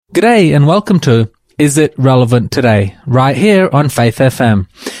G'day and welcome to Is It Relevant Today? Right here on Faith FM.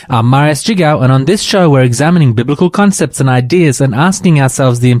 I'm Marius Jigao, and on this show we're examining biblical concepts and ideas and asking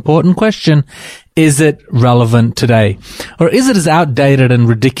ourselves the important question, is it relevant today? Or is it as outdated and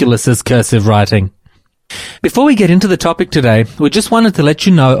ridiculous as cursive writing? Before we get into the topic today, we just wanted to let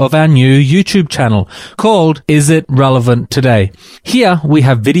you know of our new YouTube channel called Is It Relevant Today? Here we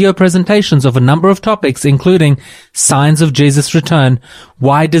have video presentations of a number of topics including signs of Jesus' return,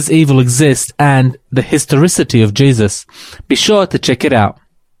 why does evil exist, and the historicity of Jesus. Be sure to check it out.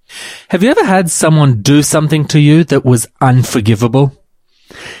 Have you ever had someone do something to you that was unforgivable?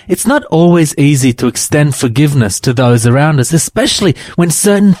 It's not always easy to extend forgiveness to those around us, especially when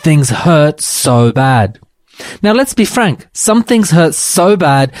certain things hurt so bad. Now let's be frank, some things hurt so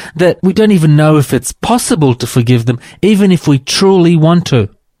bad that we don't even know if it's possible to forgive them, even if we truly want to.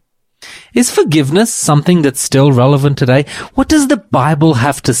 Is forgiveness something that's still relevant today? What does the Bible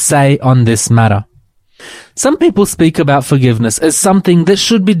have to say on this matter? Some people speak about forgiveness as something that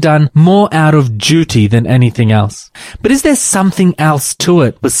should be done more out of duty than anything else. But is there something else to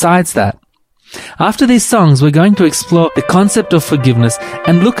it besides that? After these songs, we're going to explore the concept of forgiveness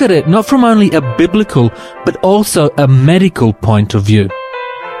and look at it not from only a biblical, but also a medical point of view.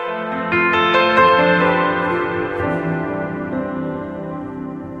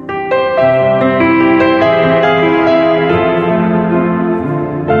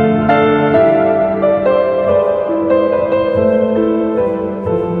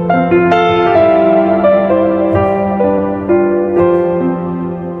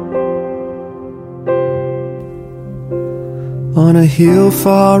 On a hill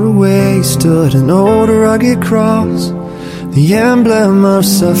far away stood an old rugged cross, the emblem of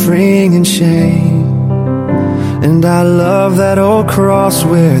suffering and shame. And I love that old cross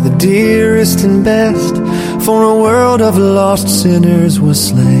where the dearest and best for a world of lost sinners was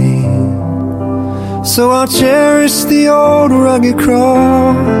slain. So I'll cherish the old rugged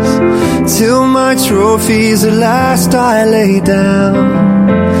cross till my trophies at last I lay down.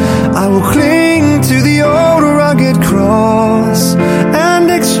 I will cling to the old rugged cross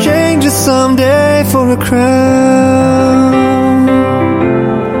and exchange it someday for a crown.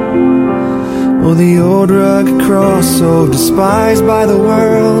 Oh, the old rugged cross, so despised by the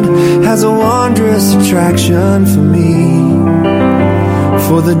world, has a wondrous attraction for me.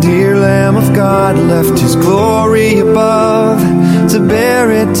 For the dear Lamb of God left His glory above to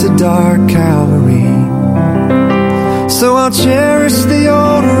bear it to dark Calvary. So I'll cherish the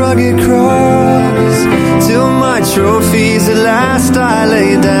old rugged cross till my trophies at last I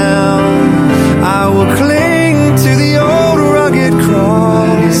lay down. I will cling to the old rugged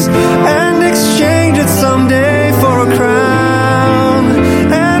cross and exchange it someday for a crown,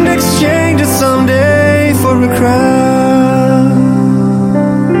 and exchange it someday for a crown.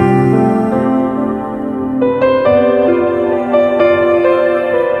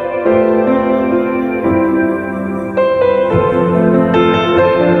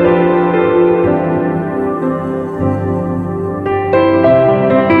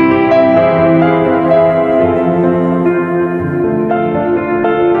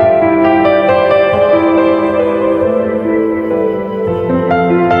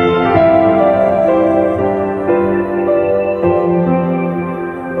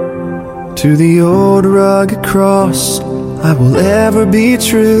 To the old rugged cross I will ever be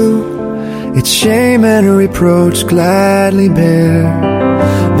true, its shame and reproach gladly bear.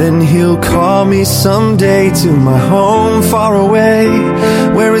 Then He'll call me someday to my home far away,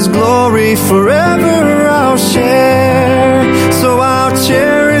 where His glory forever I'll share. So I'll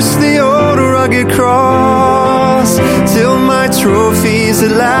cherish the old rugged cross till my trophies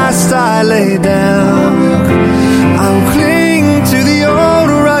at last I lay down. I'll cling to the old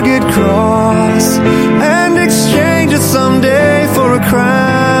rugged cross and exchange it someday for a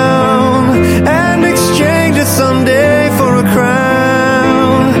crown, and exchange it someday for a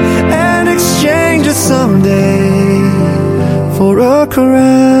crown, and exchange it someday for a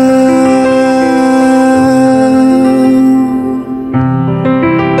crown.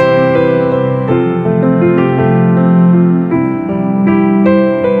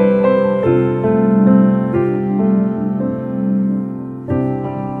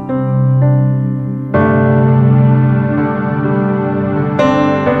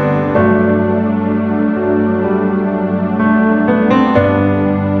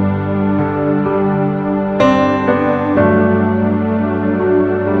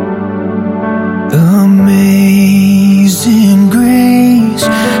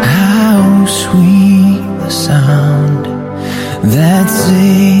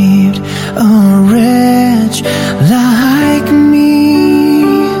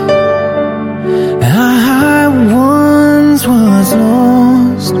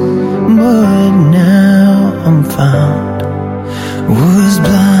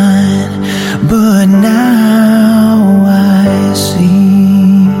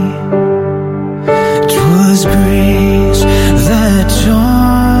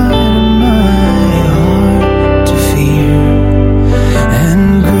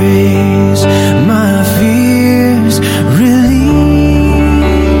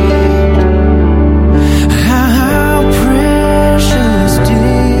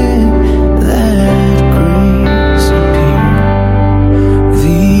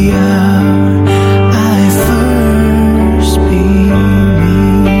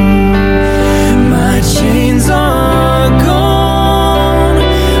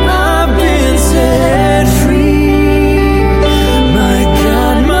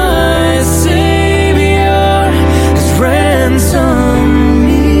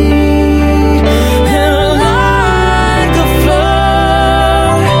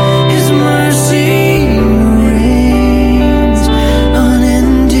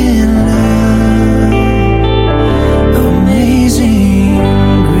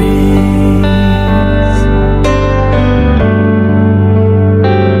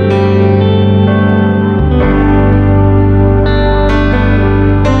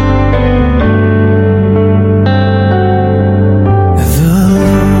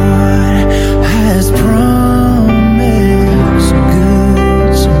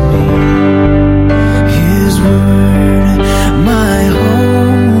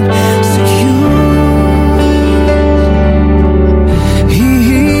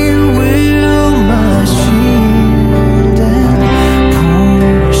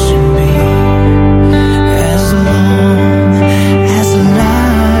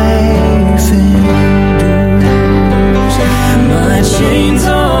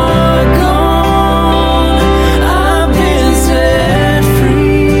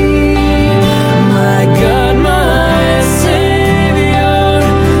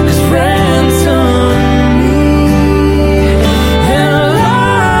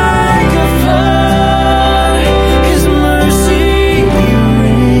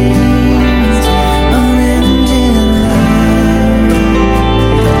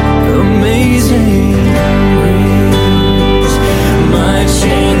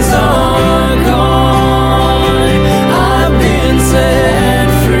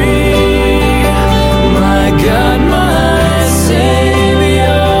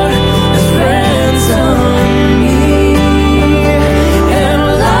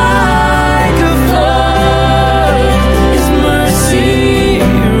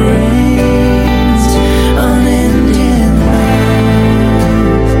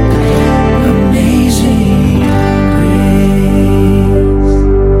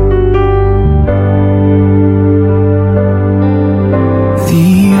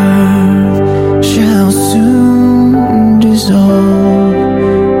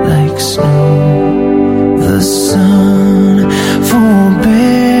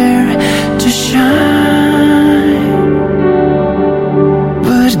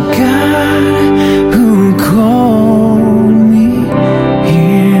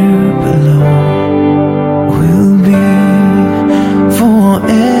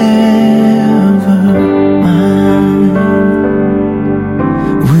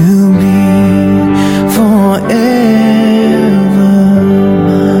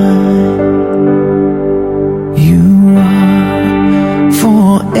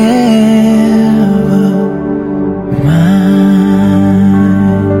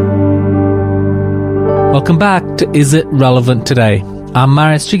 Welcome back to Is It Relevant Today? I'm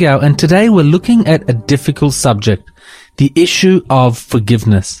Marius Chigao, and today we're looking at a difficult subject, the issue of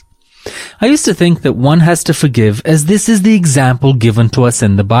forgiveness. I used to think that one has to forgive as this is the example given to us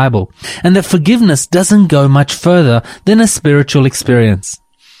in the Bible, and that forgiveness doesn't go much further than a spiritual experience.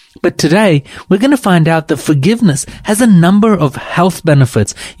 But today, we're going to find out that forgiveness has a number of health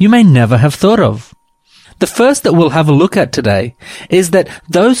benefits you may never have thought of. The first that we'll have a look at today is that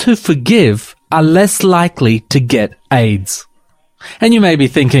those who forgive are less likely to get AIDS. And you may be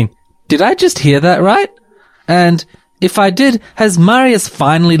thinking, did I just hear that right? And if I did, has Marius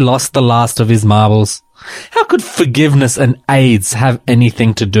finally lost the last of his marbles? How could forgiveness and AIDS have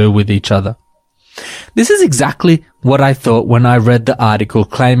anything to do with each other? This is exactly what I thought when I read the article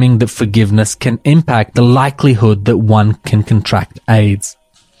claiming that forgiveness can impact the likelihood that one can contract AIDS.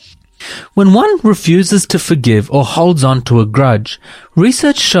 When one refuses to forgive or holds on to a grudge,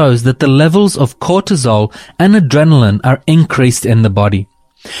 research shows that the levels of cortisol and adrenaline are increased in the body.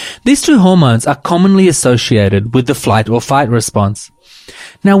 These two hormones are commonly associated with the flight or fight response.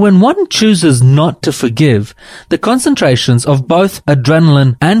 Now, when one chooses not to forgive, the concentrations of both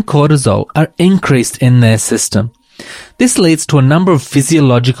adrenaline and cortisol are increased in their system. This leads to a number of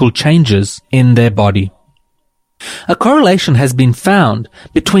physiological changes in their body. A correlation has been found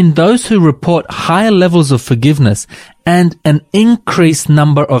between those who report higher levels of forgiveness and an increased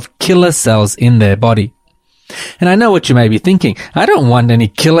number of killer cells in their body. And I know what you may be thinking. I don't want any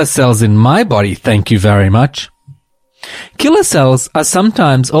killer cells in my body, thank you very much. Killer cells are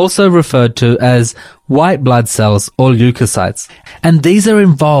sometimes also referred to as white blood cells or leukocytes, and these are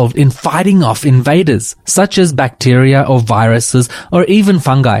involved in fighting off invaders, such as bacteria or viruses or even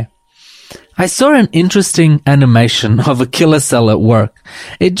fungi. I saw an interesting animation of a killer cell at work.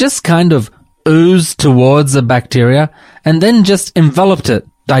 It just kind of oozed towards a bacteria and then just enveloped it,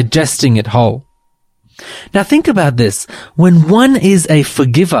 digesting it whole. Now think about this. When one is a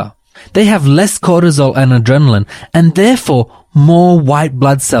forgiver, they have less cortisol and adrenaline and therefore more white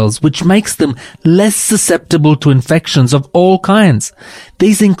blood cells, which makes them less susceptible to infections of all kinds.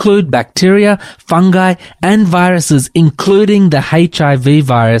 These include bacteria, fungi, and viruses, including the HIV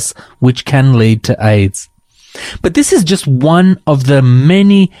virus, which can lead to AIDS. But this is just one of the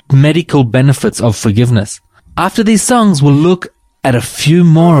many medical benefits of forgiveness. After these songs, we'll look at a few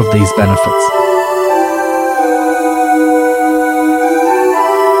more of these benefits.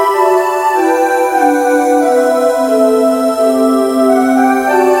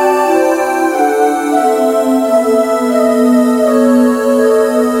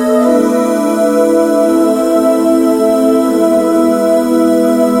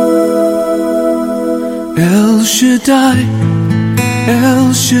 El Shaddai,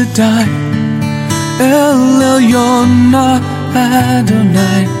 El Shaddai, El Elyon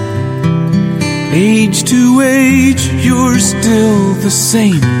Adonai. Age to age, you're still the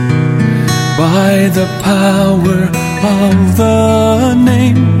same. By the power of the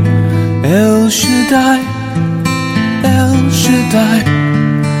name El Shaddai, El Shaddai,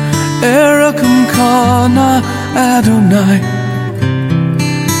 Erakum Kana Adonai.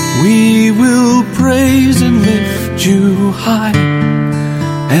 We will praise and lift you high,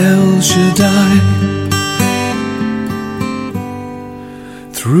 El Shaddai.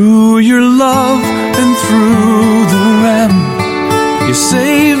 Through your love and through the Ram, you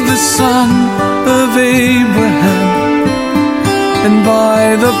saved the son of Abraham. And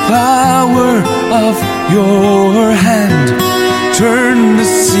by the power of your hand, turn the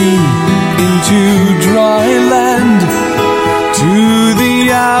sea into dry land. To the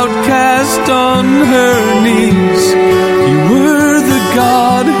outcast on her knees, you were the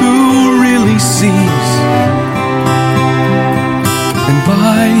God who really sees. And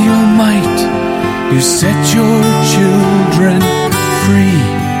by your might, you set your children free.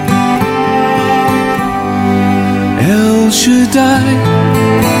 El Shaddai,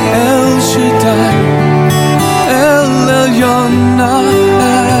 El Shaddai, El Elyon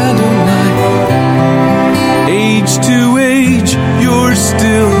Adonai. Age to age, you're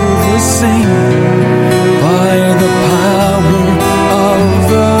still the same. By the power of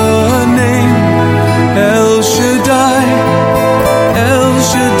the name El Shaddai, El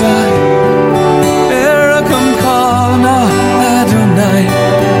Shaddai, Erakum Kana Adonai.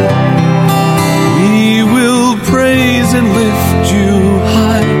 We will praise and lift you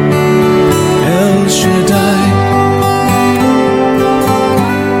high, El Shaddai.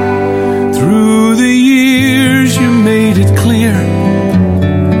 Through the years you made it clear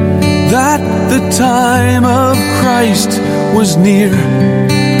that the time of Christ was near.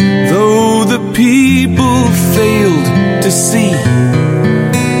 Though the people failed to see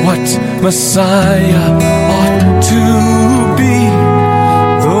what Messiah ought to be.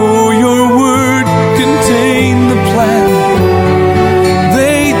 Though your word contained the plan,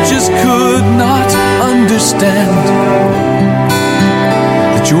 they just could not understand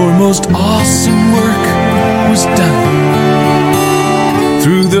that your most awesome work was done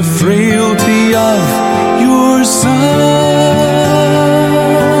through the frailty of your Son.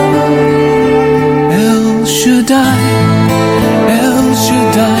 El Shaddai, El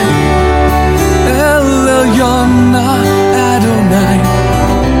Shaddai, El Elyon Adonai.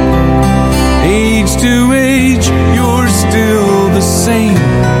 Age to age, you're still the same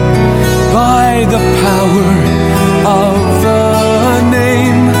by the power of the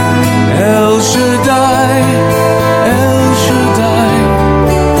name. El Shaddai, El Shaddai,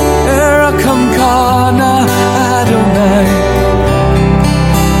 Erakam Kana Adonai.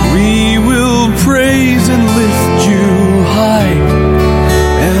 We will praise and lift you high.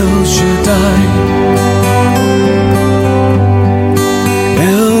 El Shaddai,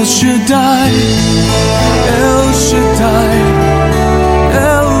 El Shaddai, El Shaddai,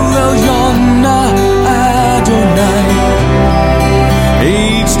 El Elyon Adonai.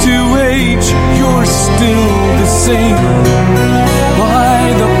 Age to age, you're still the same by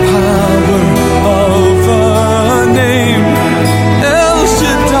the power of the name. El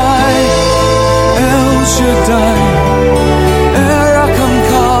Shaddai, El Shaddai, Erakam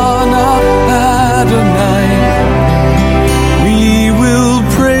Kana Adonai. We will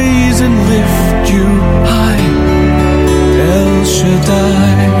praise and lift you high. El Shaddai.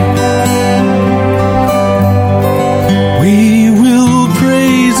 We will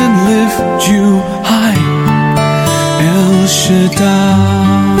praise and lift you high. El Shaddai.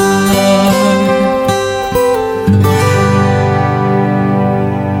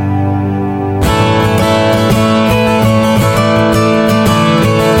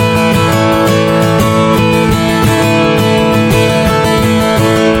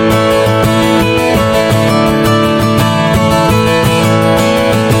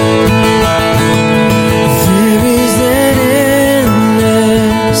 There is an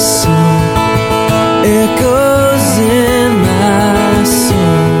endless song, echoes in my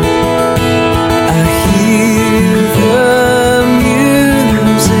soul. I hear the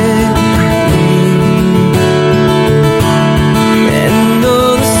music ring, and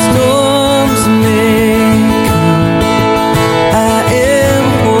though the storms may come, I am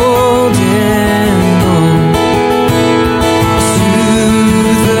holding on to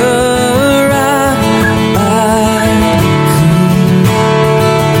the rock I cling.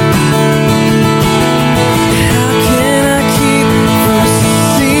 How can I keep from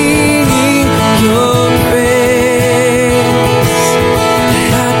singing your praise?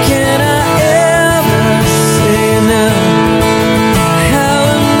 How can I ever say enough? How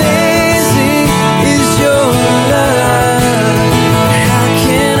amazing is your love? How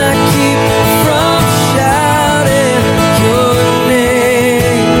can I keep from shouting your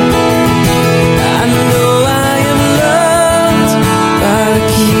name? I know I am loved by the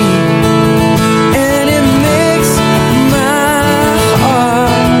King, and it makes my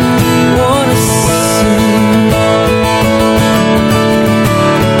heart wanna sing.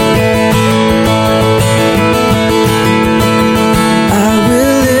 I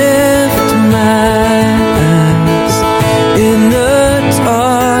will lift my eyes in the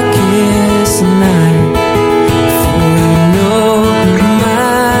darkest night, for I know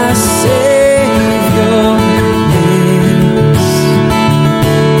my Savior lives.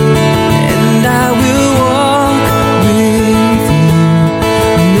 And I will walk with you,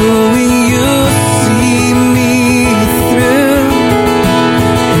 knowing you'll see me through,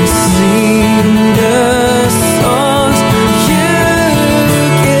 and sing the songs you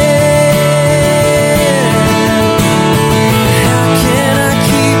give. How can I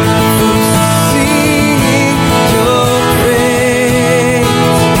keep from singing your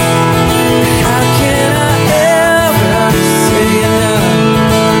praise? How can I ever say enough?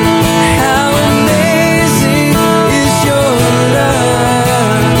 How amazing is your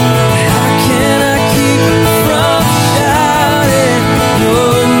love? How can I keep from shouting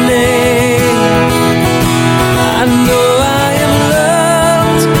your name? I know I am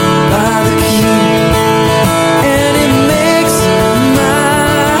loved by the King, and it makes my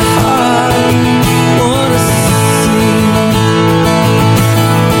heart wanna sing.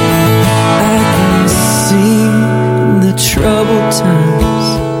 I can sing in the troubled times,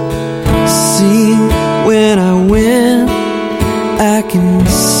 sing when I win. I can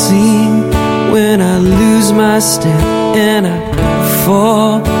sing when I lose my step and I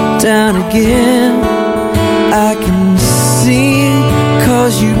fall down again. I can sing 'cause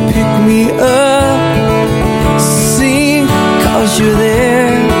 'cause you pick me up. Sing 'cause you're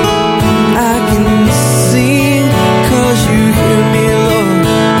there. I can sing 'cause you hear me, Lord,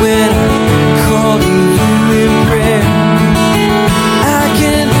 when I call to you in prayer. I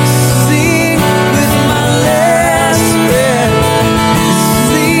can sing with my last breath.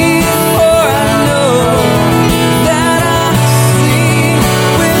 Sing, for I know that I sing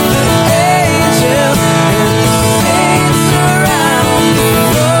with the angels and the saints around the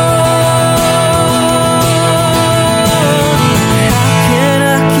throne. How can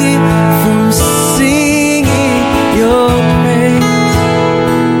I keep from singing your praise?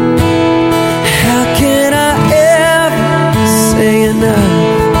 How can I ever say enough?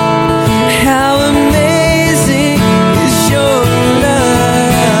 How amazing is your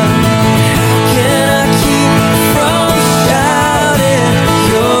love? How can I keep from shouting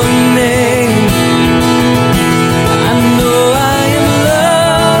your name? I know I am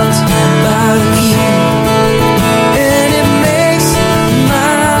loved by the King, and it makes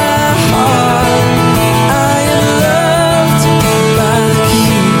my heart. I am loved by the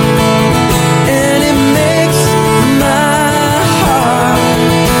King, and it makes my heart.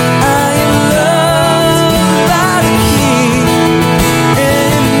 I am loved by the King, and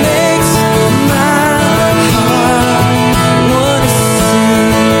it makes my heart wanna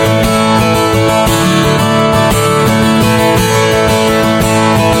sing.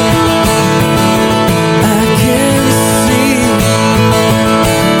 I can sing.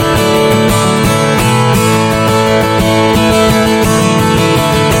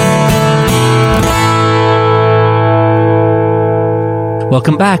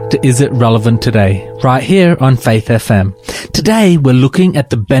 Welcome back to Is It Relevant Today, right here on Faith FM. Today we're looking at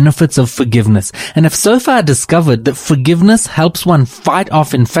the benefits of forgiveness and have so far discovered that forgiveness helps one fight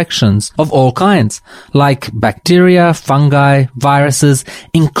off infections of all kinds, like bacteria, fungi, viruses,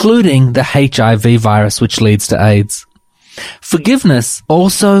 including the HIV virus which leads to AIDS. Forgiveness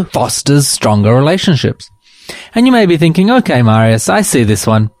also fosters stronger relationships. And you may be thinking, okay, Marius, I see this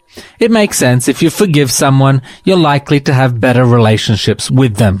one. It makes sense. If you forgive someone, you're likely to have better relationships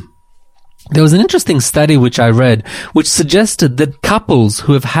with them. There was an interesting study which I read, which suggested that couples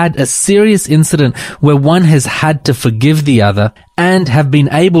who have had a serious incident where one has had to forgive the other and have been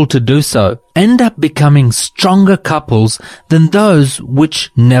able to do so end up becoming stronger couples than those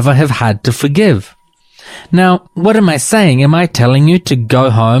which never have had to forgive. Now, what am I saying? Am I telling you to go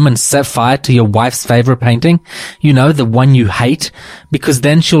home and set fire to your wife's favorite painting? You know, the one you hate, because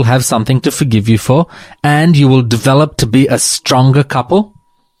then she'll have something to forgive you for, and you will develop to be a stronger couple?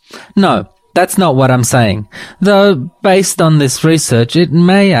 No, that's not what I'm saying. Though, based on this research, it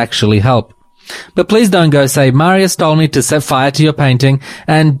may actually help. But please don't go say, Marius told me to set fire to your painting,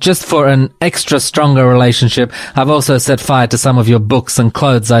 and just for an extra stronger relationship, I've also set fire to some of your books and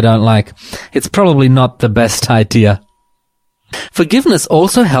clothes I don't like. It's probably not the best idea. Forgiveness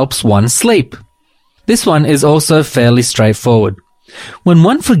also helps one sleep. This one is also fairly straightforward. When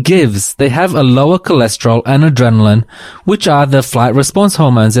one forgives, they have a lower cholesterol and adrenaline, which are the flight response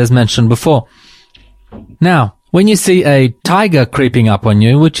hormones as mentioned before. Now, when you see a tiger creeping up on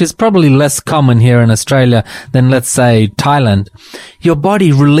you, which is probably less common here in Australia than, let's say, Thailand, your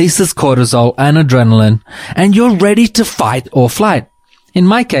body releases cortisol and adrenaline, and you're ready to fight or flight. In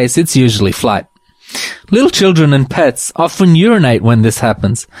my case, it's usually flight. Little children and pets often urinate when this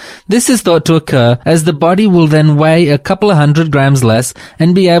happens. This is thought to occur as the body will then weigh a couple of 100 grams less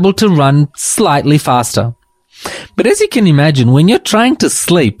and be able to run slightly faster. But as you can imagine, when you're trying to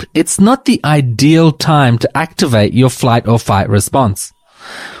sleep, it's not the ideal time to activate your flight or fight response.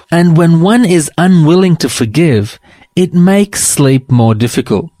 And when one is unwilling to forgive, it makes sleep more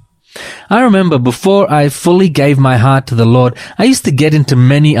difficult. I remember before I fully gave my heart to the Lord, I used to get into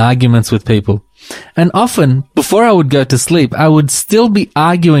many arguments with people. And often, before I would go to sleep, I would still be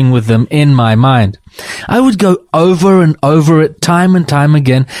arguing with them in my mind. I would go over and over it time and time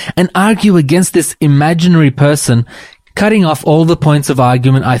again and argue against this imaginary person, cutting off all the points of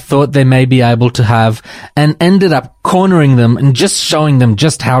argument I thought they may be able to have, and ended up cornering them and just showing them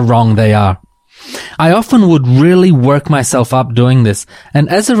just how wrong they are. I often would really work myself up doing this, and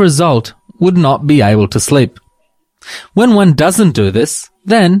as a result, would not be able to sleep. When one doesn't do this,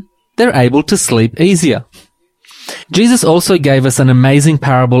 then they're able to sleep easier. Jesus also gave us an amazing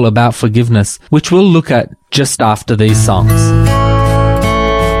parable about forgiveness, which we'll look at just after these songs.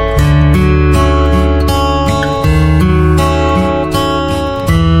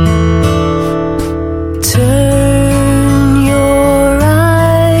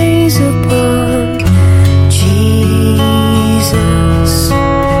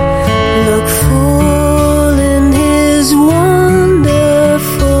 Look full in his wonderful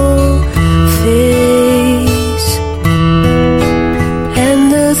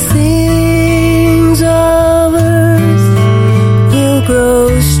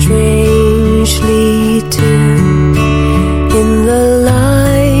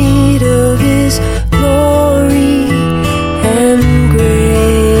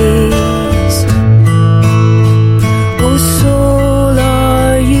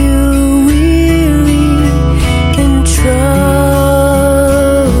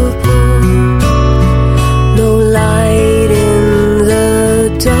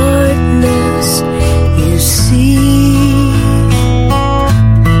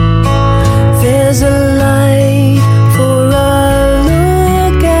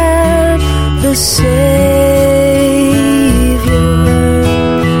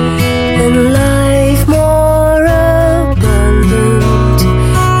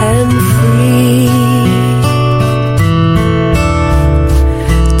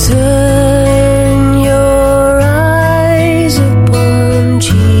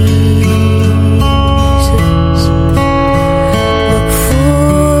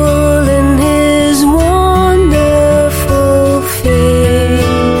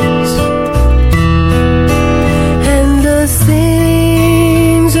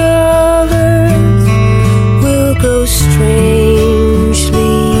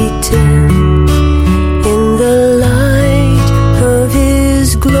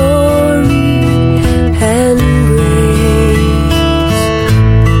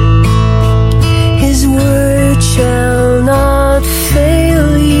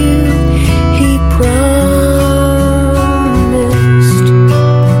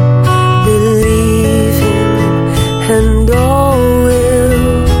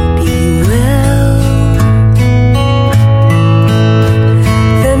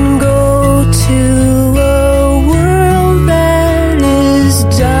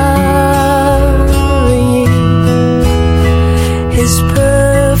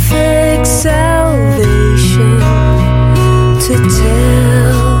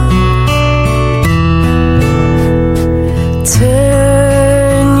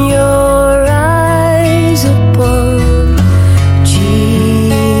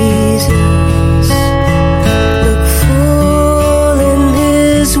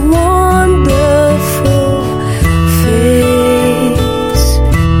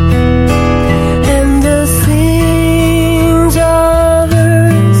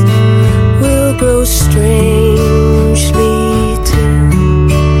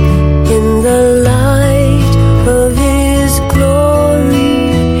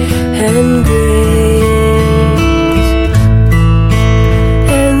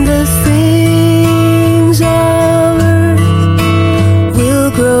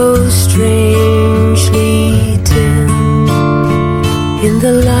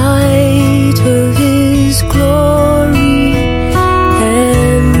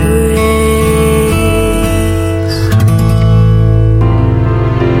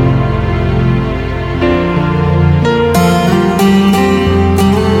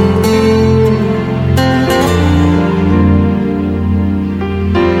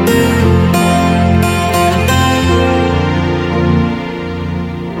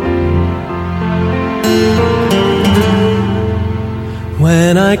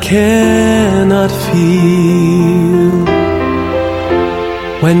I cannot feel,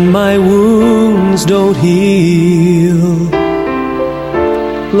 when my wounds don't heal,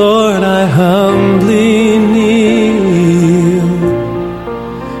 Lord, I humbly kneel,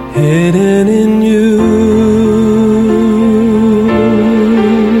 hidden in you.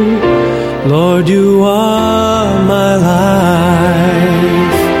 Lord, you are my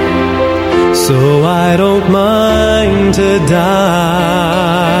life, so I don't mind to die,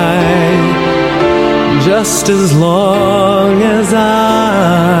 just as long as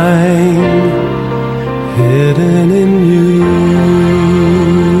I'm hidden in you.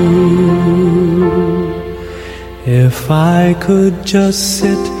 If I could just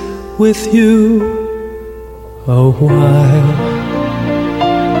sit with you a while,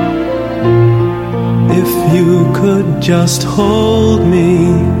 if you could just hold me,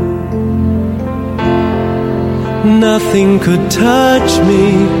 nothing could touch me,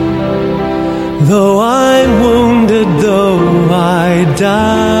 though I'm wounded, though I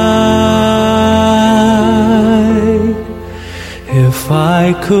die. If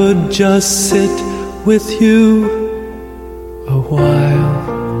I could just sit with you a while,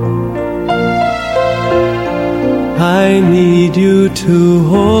 I need you to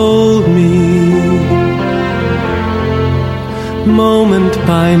hold me, moment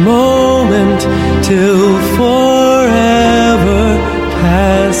by moment, till forever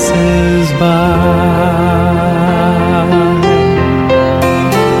passes by.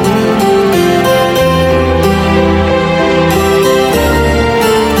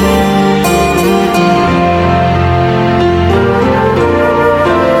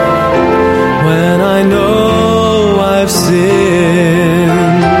 When I know I've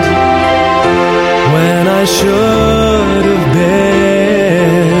sinned, when I should have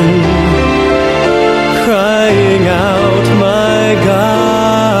been crying out, my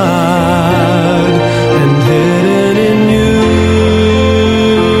God, and hidden in you,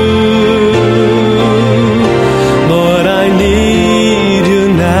 Lord, I need you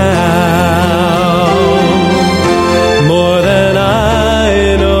now, more than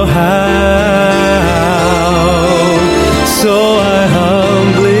I know how, so I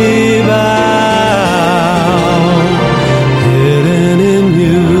humbly bow, hidden in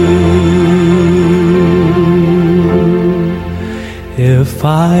you. If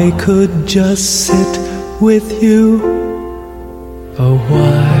I could just sit with you a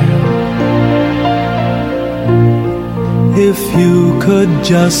while, if you could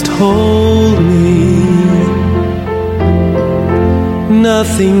just hold me,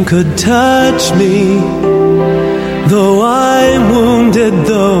 nothing could touch me, though I'm wounded,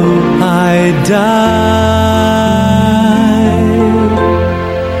 though I die.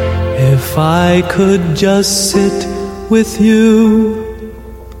 If I could just sit with you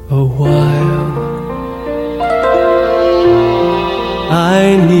a while,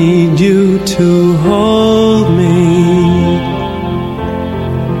 I need you to hold me,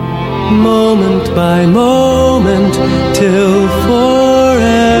 moment by moment, till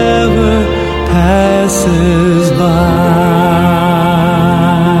forever passes by.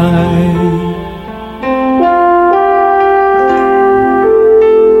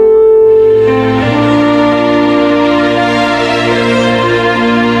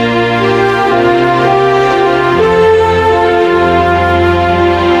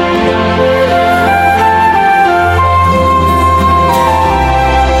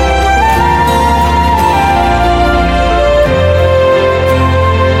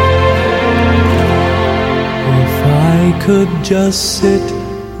 Could just sit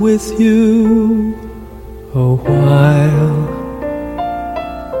with you a while,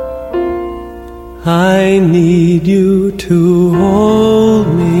 I need you to hold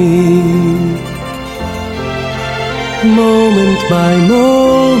me, moment by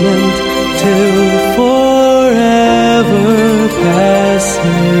moment, till forever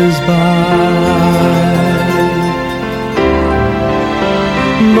passes by.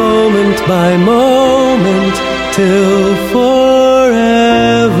 Moment by moment, till forever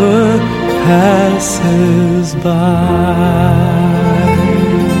passes by.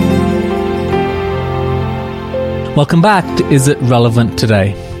 Welcome back to Is It Relevant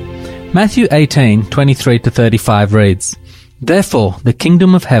Today? Matthew 18:23-35 reads, "Therefore the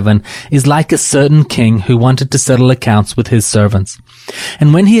kingdom of heaven is like a certain king who wanted to settle accounts with his servants.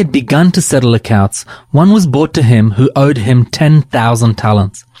 And when he had begun to settle accounts, one was brought to him who owed him 10,000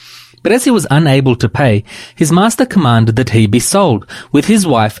 talents. But as he was unable to pay, his master commanded that he be sold, with his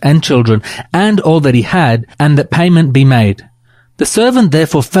wife and children, and all that he had, and that payment be made. The servant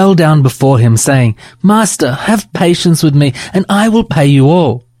therefore fell down before him, saying, Master, have patience with me, and I will pay you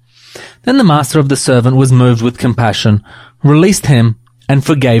all. Then the master of the servant was moved with compassion, released him, and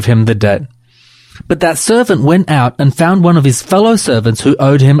forgave him the debt. But that servant went out and found one of his fellow servants who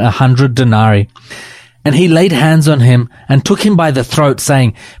owed him 100 denarii. And he laid hands on him and took him by the throat,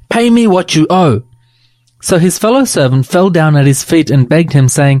 saying, Pay me what you owe. So his fellow servant fell down at his feet and begged him,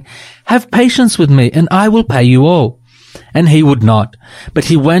 saying, Have patience with me, and I will pay you all. And he would not, but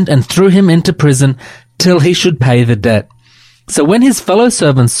he went and threw him into prison till he should pay the debt. So when his fellow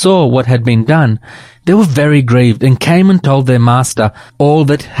servants saw what had been done, they were very grieved, and came and told their master all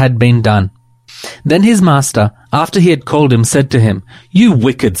that had been done. Then his master, after he had called him, said to him, You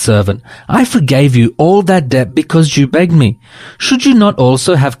wicked servant, I forgave you all that debt because you begged me. Should you not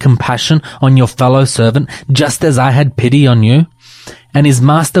also have compassion on your fellow servant, just as I had pity on you? And his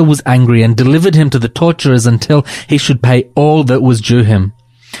master was angry and delivered him to the torturers until he should pay all that was due him.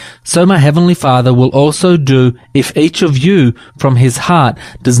 So my heavenly Father will also do if each of you from his heart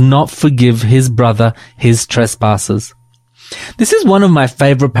does not forgive his brother his trespasses. This is one of my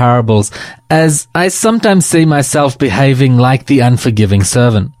favorite parables, as I sometimes see myself behaving like the unforgiving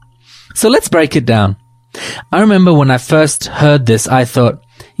servant. So let's break it down. I remember when I first heard this, I thought,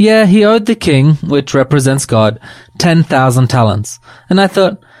 yeah, he owed the king, which represents God, 10,000 talents. And I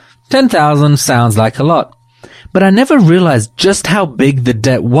thought, 10,000 sounds like a lot. But I never realized just how big the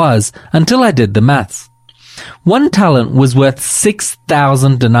debt was until I did the maths. 1 talent was worth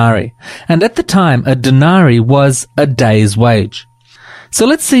 6,000 denarii, and at the time a denarii was a day's wage. So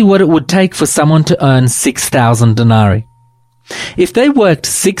let's see what it would take for someone to earn 6,000 denarii. If they worked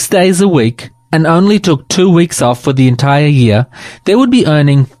 6 days a week and only took 2 weeks off for the entire year, they would be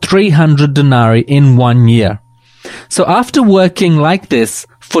earning 300 denarii in 1 year. So after working like this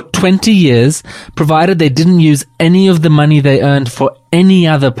for 20 years, provided they didn't use any of the money they earned for any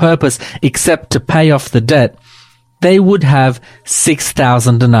other purpose except to pay off the debt, they would have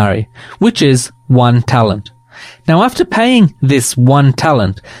 6,000 denarii, which is 1 talent. Now after paying this 1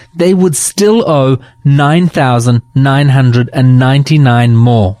 talent, they would still owe 9,999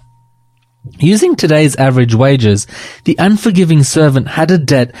 more. Using today's average wages, the unforgiving servant had a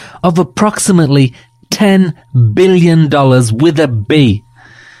debt of approximately $10 billion with a B.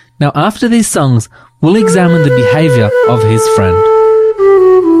 Now, after these songs, we'll examine the behavior of his friend.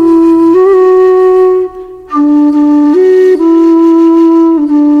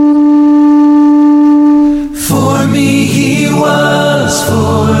 For me he was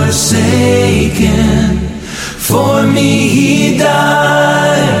forsaken, for me he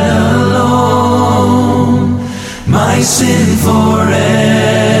died alone, my sin forever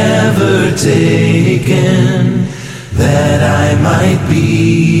taken, that I might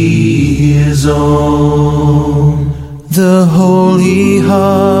be his own. The holy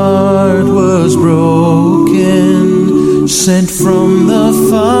heart was broken, sent from the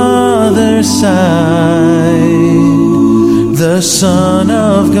Father's side, the Son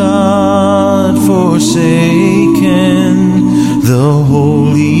of God forsaken, the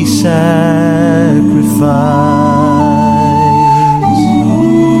holy sacrifice.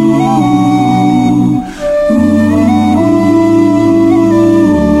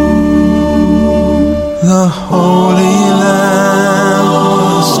 The Holy Lamb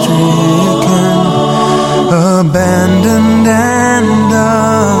was stricken, abandoned and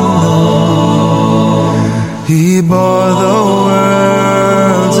alone. He bore the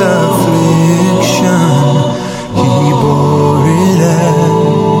world's affliction, he bore it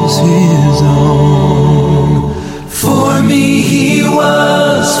as his own. For me he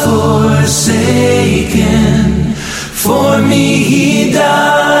was forsaken, for me he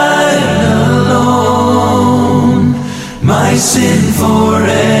died alone, my sin forever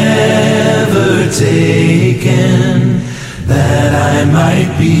taken, that I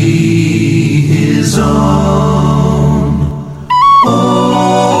might be his own.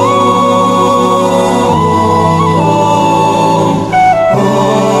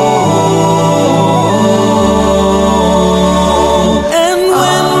 And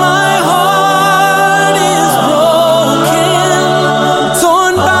when my heart is broken,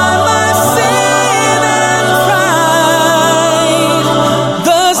 torn by my sin and pride,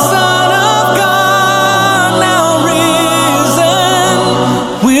 the Son of God now risen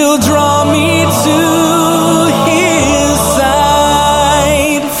will draw me to his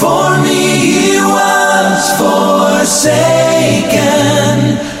side.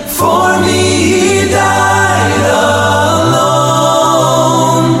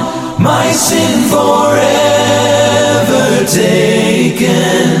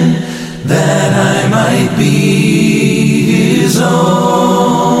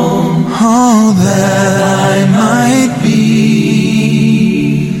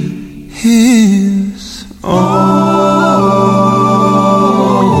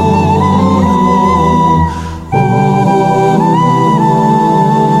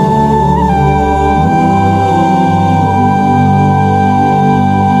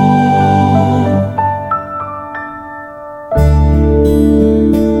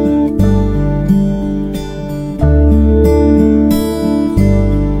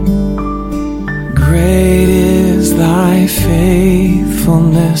 thy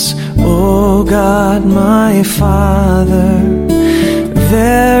faithfulness, O God my Father.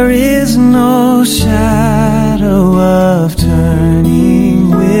 There is no shadow of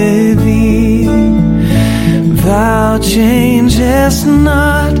turning with thee. Thou changest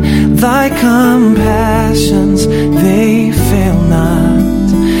not, thy compassions, they fail not.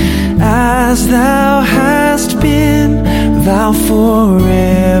 As thou hast been, thou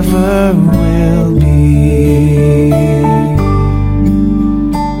forever will be.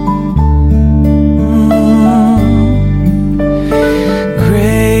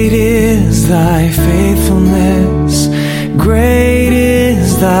 Great is thy faithfulness, great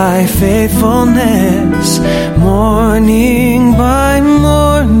is thy faithfulness. Morning by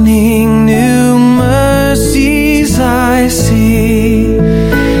morning, new mercies I see,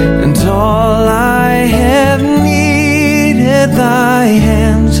 and all I have needed, thy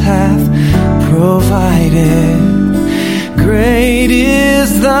hands hath provided. Great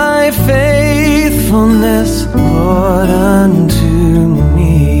is thy faithfulness, Lord, unto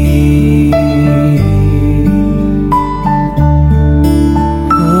me.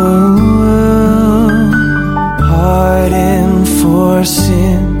 Pardon for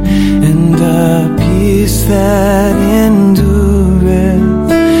sin and a peace that endureth,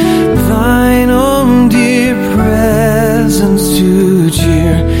 thine own dear presence to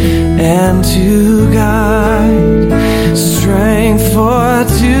cheer and to guide, strength for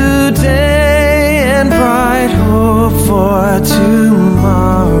today and bright hope for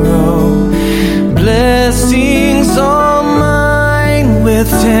tomorrow, blessings all mine with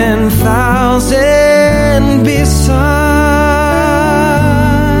 10,000 besides.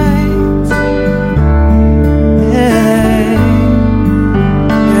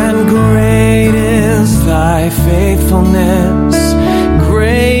 And great is thy faithfulness,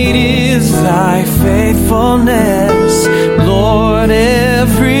 great is thy faithfulness, Lord.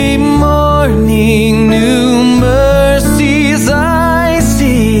 Every morning new mercies I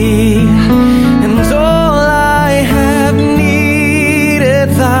see, and all I have needed,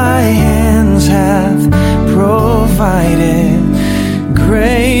 thy hands hath provided.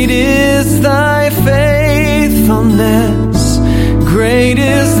 Great is thy faithfulness, great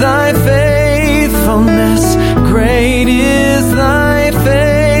is thy faithfulness, great is thy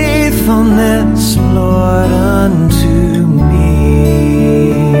faithfulness, Lord, unto me.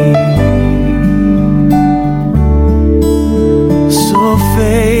 So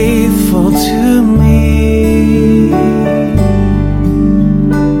faithful to me.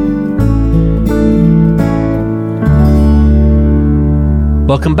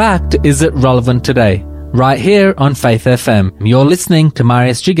 Welcome back to Is It Relevant Today? Right here on Faith FM. You're listening to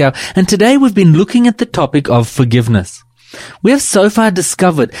Marius Jigao, and today we've been looking at the topic of forgiveness. We have so far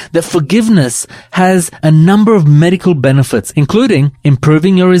discovered that forgiveness has a number of medical benefits, including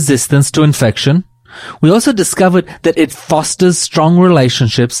improving your resistance to infection. We also discovered that it fosters strong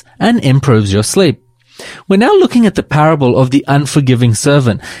relationships and improves your sleep. We're now looking at the parable of the unforgiving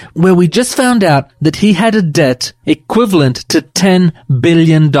servant, where we just found out that he had a debt equivalent to $10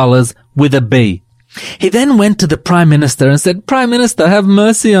 billion with a B. He then went to the Prime Minister and said, "Prime Minister, have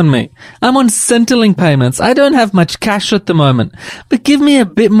mercy on me. I'm on Centrelink payments. I don't have much cash at the moment, but give me a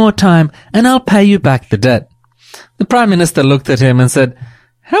bit more time and I'll pay you back the debt." The Prime Minister looked at him and said,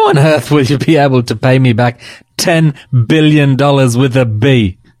 "How on earth will you be able to pay me back $10 billion with a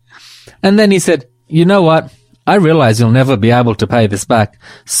B?" And then he said, "You know what? I realize you'll never be able to pay this back,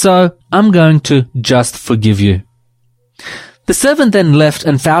 so I'm going to just forgive you." The servant then left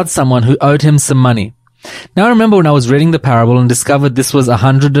and found someone who owed him some money. Now I remember when I was reading the parable and discovered this was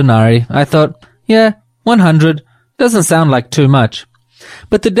 100 denarii, I thought, yeah, 100 doesn't sound like too much.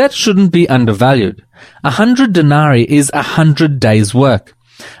 But the debt shouldn't be undervalued. 100 denarii is 100 days' work.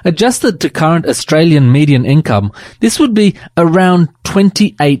 Adjusted to current Australian median income, this would be around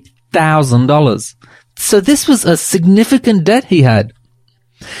 $28,000. So this was a significant debt he had.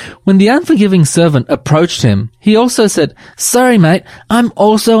 When the unforgiving servant approached him, he also said, "Sorry mate, I'm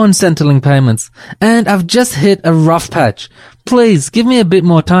also on Centrelink payments, and I've just hit a rough patch. Please give me a bit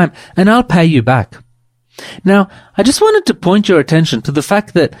more time and I'll pay you back." Now, I just wanted to point your attention to the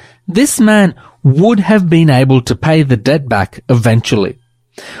fact that this man would have been able to pay the debt back eventually.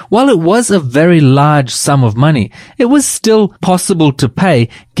 While it was a very large sum of money, it was still possible to pay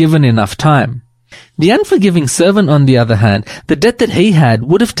given enough time. The unforgiving servant, on the other hand, the debt that he had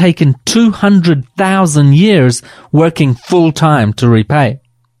would have taken 200,000 years working full time to repay.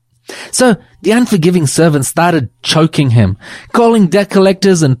 So the unforgiving servant started choking him, calling debt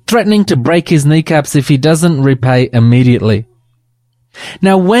collectors and threatening to break his kneecaps if he doesn't repay immediately.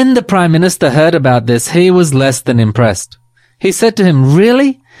 Now, when the Prime Minister heard about this, he was less than impressed. He said to him,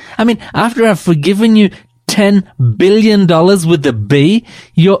 "Really? I mean, after I've forgiven you $10 billion with a B,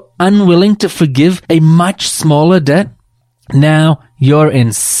 you're unwilling to forgive a much smaller debt? Now you're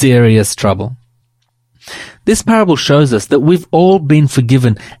in serious trouble." This parable shows us that we've all been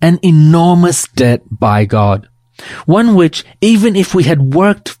forgiven an enormous debt by God. One which, even if we had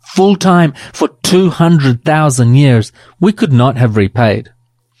worked full-time for 200,000 years, we could not have repaid.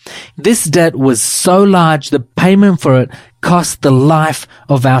 This debt was so large the payment for it cost the life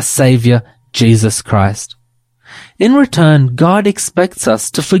of our Savior, Jesus Christ. In return, God expects us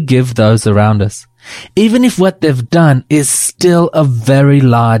to forgive those around us. Even if what they've done is still a very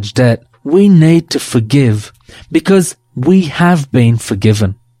large debt, we need to forgive because we have been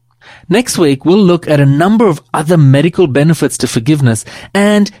forgiven. Next week, we'll look at a number of other medical benefits to forgiveness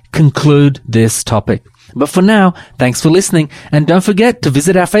and conclude this topic. But for now, thanks for listening, and don't forget to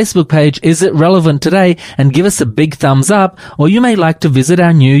visit our Facebook page, Is It Relevant Today, and give us a big thumbs up, or you may like to visit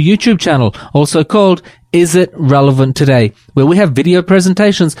our new YouTube channel, also called Is It Relevant Today, where we have video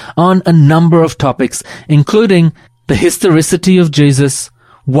presentations on a number of topics, including the historicity of Jesus,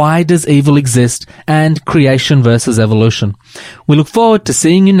 why does evil exist, and creation versus evolution. We look forward to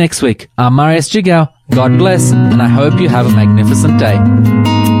seeing you next week. I'm Marius Jigao. God bless, and I hope you have a magnificent day.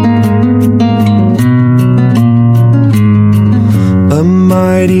 A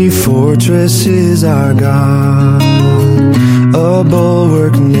mighty fortress is our God, a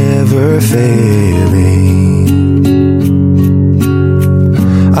bulwark never failing.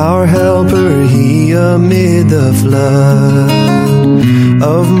 Our helper, he amid the flood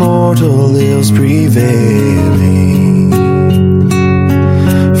of mortal ills prevailing.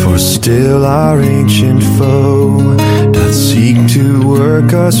 For still our ancient foe doth seek to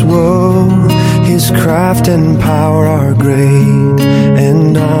work us woe. His craft and power are great,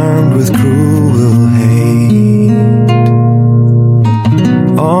 and armed with cruel hate.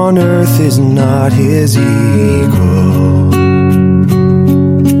 On earth is not his equal.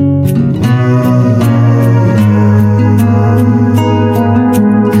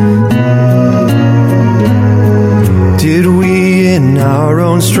 Did we in our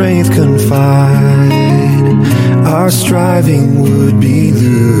own strength confide, our striving would be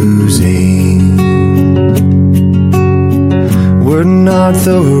losing. Were not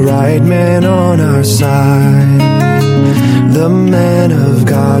the right man on our side, the man of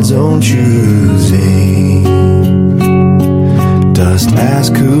God's own choosing. Dost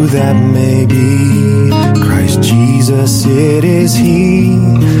ask who that may be? Christ Jesus it is he,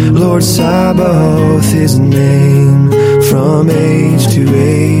 Lord Sabaoth his name, from age to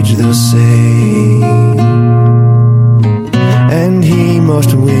age the same. And he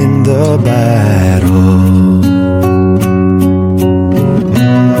must win the battle.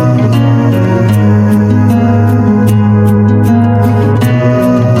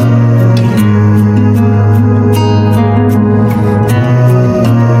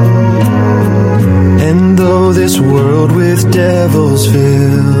 This world with devils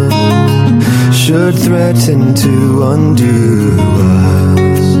filled should threaten to undo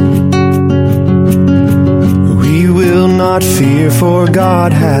us, we will not fear, for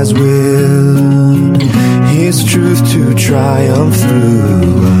God has willed his truth to triumph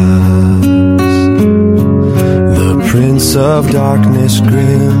through us. The Prince of Darkness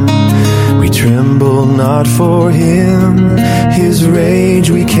grim, we tremble not for him. His rage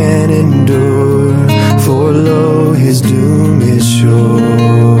we can endure, for lo, his doom is sure.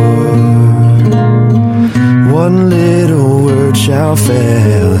 One little word shall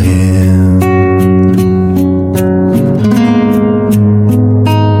fail him.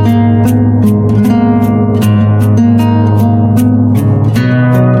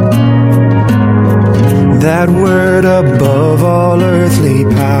 That word above all earthly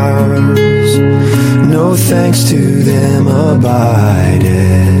powers, no thanks to them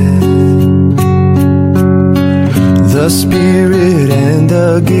abideth. The Spirit and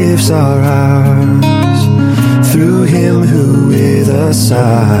the gifts are ours, through him who with us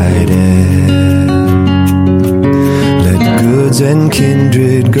sided. Let goods and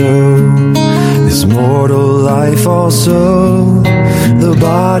kindred go, this mortal life also, the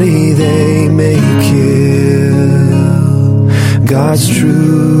body they may kill, God's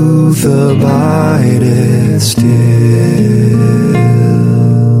truth abideth still.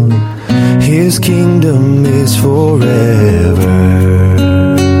 His kingdom is forever.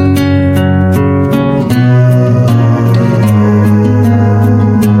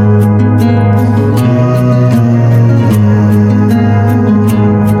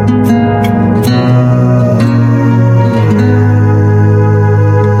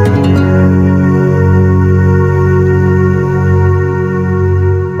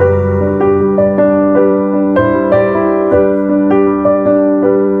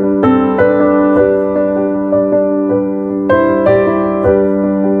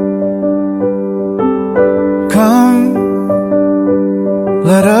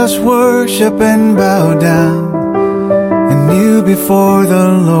 let us worship and bow down and kneel before the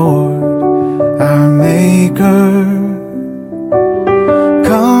Lord, our Maker.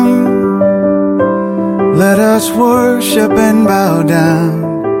 Come, let us worship and bow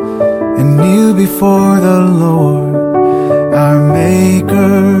down and kneel before the Lord, our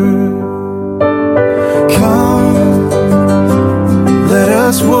Maker. Come, let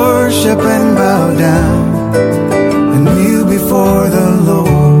us worship and bow down and kneel before the Lord,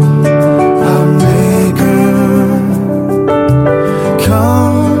 our Maker.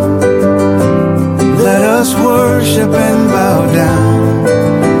 Come, let us worship and bow down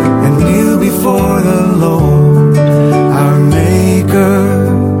and kneel before the Lord, our Maker.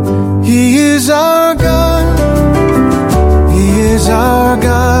 He is our God. He is our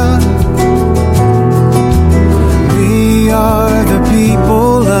God. We are the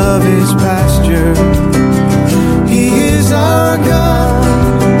people of His pasture. He is our God.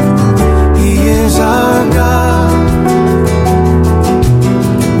 He is our God.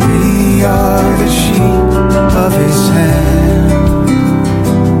 We are the sheep of His hand.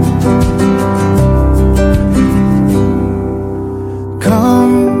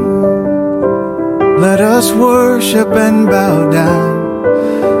 Come, let us worship and bow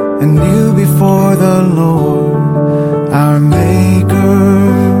down and kneel before the Lord, our Maker.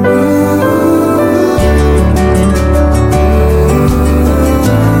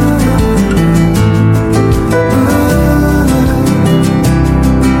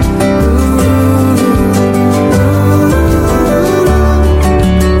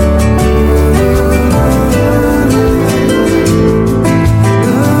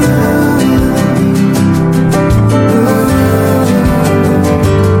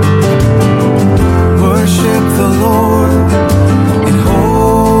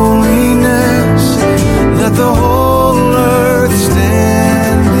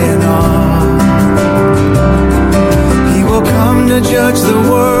 Judge the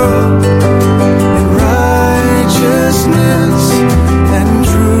world in righteousness and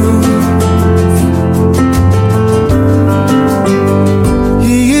truth.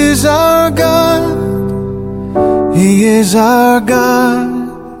 He is our God. He is our God.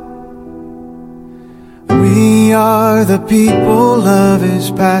 We are the people of His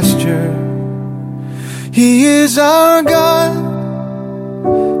pasture. He is our God.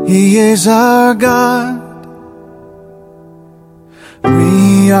 He is our God.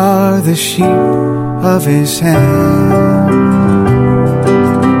 We are the sheep of His hand.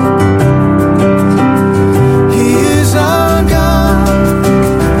 He is our God.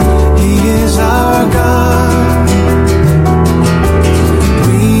 He is our God.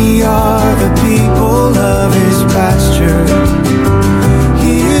 We are the people of His pasture.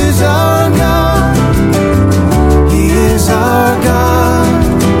 He is our God. He is our God.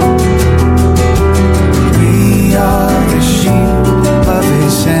 We are the sheep of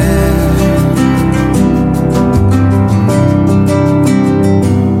His hand.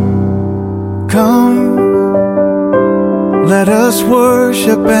 Come, let us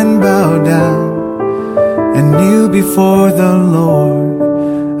worship and bow down and kneel before the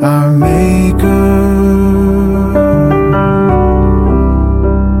Lord, our Maker.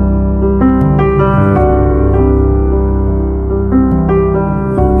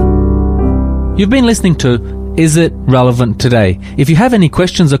 You've been listening to Is It Relevant Today? If you have any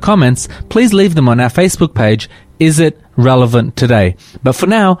questions or comments, please leave them on our Facebook page, Is It Relevant Today? But for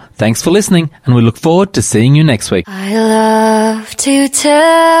now, thanks for listening, and we look forward to seeing you next week. I love to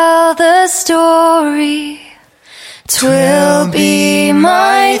tell the story. 'Twill be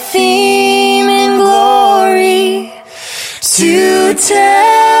my theme in glory, to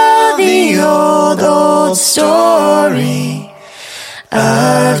tell the old story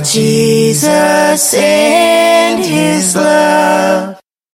of Jesus and His love.